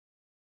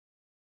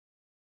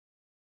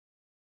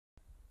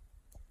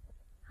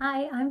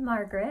Hi, I'm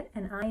Margaret,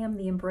 and I am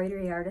the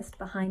embroidery artist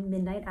behind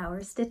Midnight Hour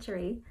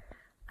Stitchery.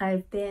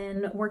 I've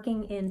been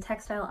working in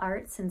textile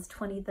art since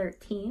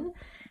 2013,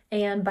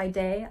 and by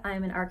day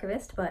I'm an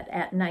archivist, but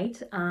at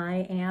night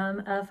I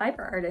am a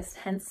fiber artist,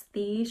 hence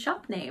the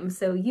shop name.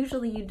 So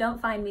usually you don't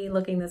find me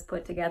looking this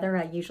put together.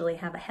 I usually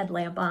have a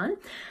headlamp on,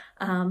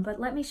 but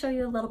let me show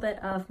you a little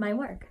bit of my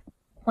work.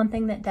 One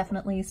thing that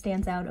definitely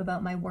stands out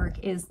about my work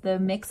is the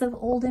mix of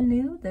old and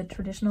new, the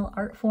traditional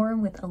art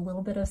form with a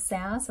little bit of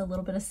sass, a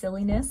little bit of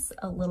silliness,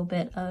 a little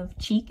bit of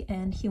cheek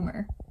and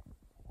humor.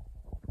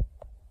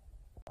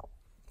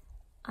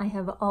 I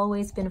have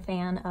always been a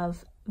fan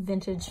of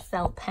vintage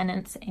felt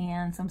pennants,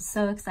 and so I'm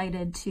so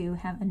excited to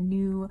have a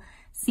new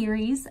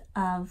series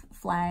of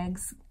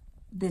flags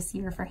this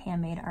year for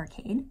Handmade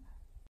Arcade.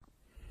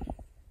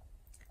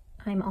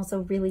 I'm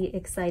also really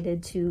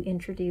excited to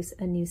introduce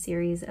a new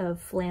series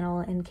of flannel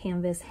and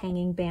canvas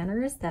hanging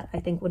banners that I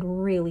think would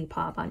really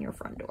pop on your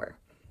front door.